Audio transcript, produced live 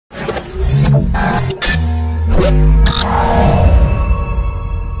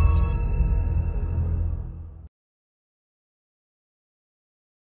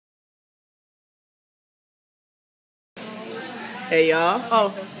Hey y'all.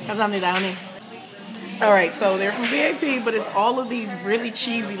 Oh, 감사합니다. Alright, so they're from B.A.P, but it's all of these really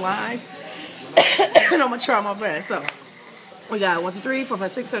cheesy lines. And I'm gonna try my best. So we got 1, 2, 3, 4,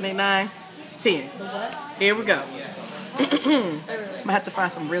 5, 6, 7, 8, 9, 10. Here we go. I'm gonna have to find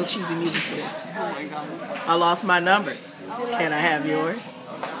some real cheesy music for this. I lost my number. Can I have yours?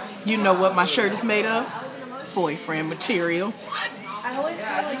 You know what my shirt is made of? Boyfriend material.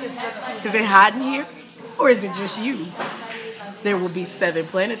 Is it hot in here? Or is it just you? There will be 7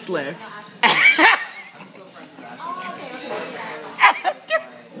 planets left. After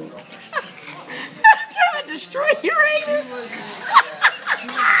I destroy Uranus.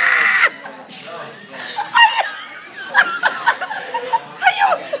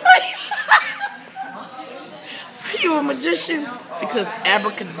 Are you a magician? Because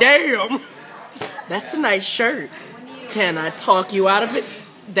abracadabra. That's a nice shirt. Can I talk you out of it?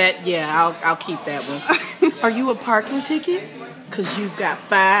 Yeah, I'll keep that one. Are you a parking ticket? Because you've got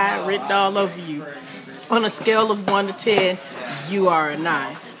 5 written all over you. On a scale of 1 to 10, you are a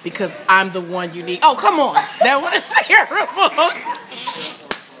 9. Because I'm the one you need. Oh, come on. That one is terrible.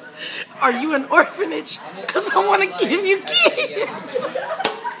 Are you an orphanage? Because I want to give you kids. Just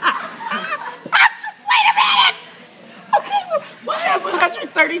wait a minute. Okay, what has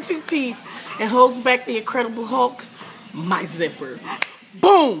 132 teeth and holds back the Incredible Hulk? My zipper.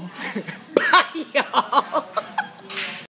 Boom. Bye, y'all.